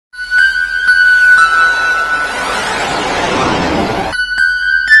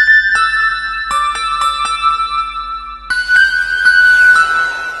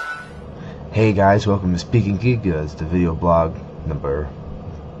Hey guys, welcome to Speaking Geek. It's the video blog number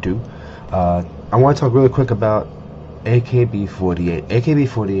 2. I want to talk really quick about AKB48.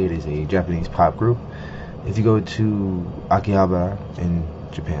 AKB48 is a Japanese pop group. If you go to Akihabara in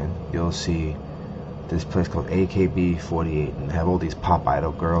Japan, you'll see this place called AKB48, and they have all these pop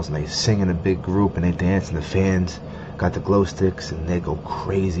idol girls, and they sing in a big group, and they dance, and the fans got the glow sticks, and they go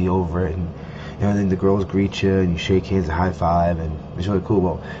crazy over it, and then the girls greet you, and you shake hands and high five, and it's really cool.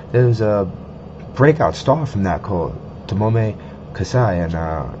 Well, there's a breakout star from that called Tomomi Kasai,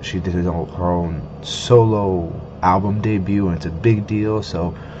 and she did her own solo album debut, and it's a big deal.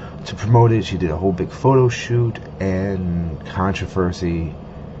 So to promote it, she did a whole big photo shoot, and controversy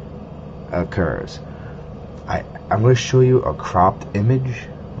occurs. I'm going to show you a cropped image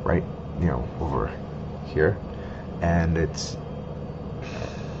right, over here, and it's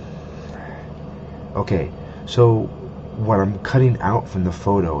okay. So what I'm cutting out from the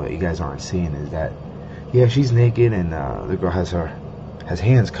photo that you guys aren't seeing is that, yeah, she's naked, and the girl has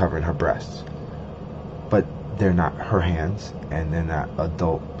hands covering her breasts, but they're not her hands, and they're not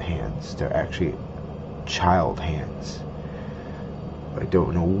adult hands. They're actually child hands. I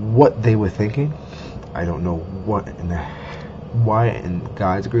don't know what they were thinking. I don't know why in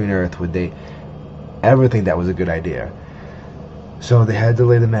God's green earth would they ever think that was a good idea. So they had to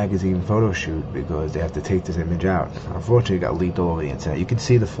delay the magazine photo shoot because they have to take this image out. Unfortunately, it got leaked all over the internet. You can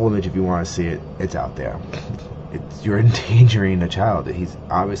see the full image if you want to see it. It's out there. You're endangering a child. He's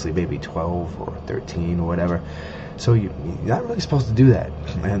obviously maybe 12 or 13 or whatever. So you're not really supposed to do that.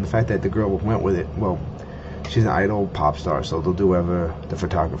 And the fact that the girl went with it, well, she's an idol pop star, so they'll do whatever the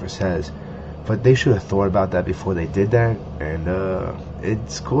photographer says. But they should have thought about that before they did that, and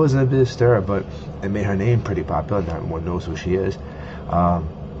it's causing a bit of stir, but it made her name pretty popular. Not everyone knows who she is. I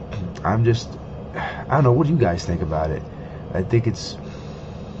don't know, what do you guys think about it? I think it's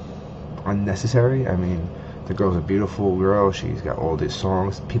unnecessary. I mean, the girl's a beautiful girl, she's got all these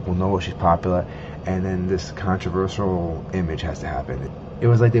songs, people know she's popular, and then this controversial image has to happen. It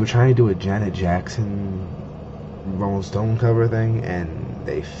was like they were trying to do a Janet Jackson Rolling Stone cover thing, and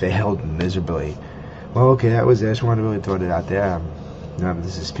they failed miserably. Well, okay, that was it. I just wanted to really throw it out there.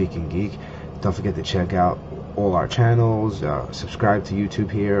 This is Speaking Geek. Don't forget to check out all our channels. Subscribe to YouTube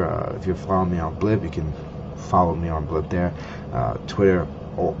here. If you're following me on Blip, you can follow me on Blip there. Twitter,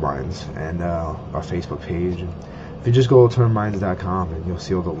 Altminds, and our Facebook page. And if you just go to turnminds.com, and you'll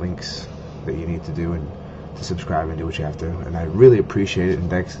see all the links that you need to do and to subscribe and do what you have to. And I really appreciate it,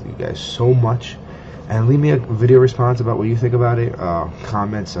 and thanks you guys so much. And leave me a video response about what you think about it.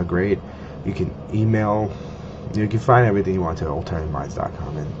 Comments are great. You can email. You can find everything you want to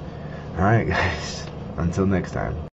alternativeminds.com. And alright guys, until next time.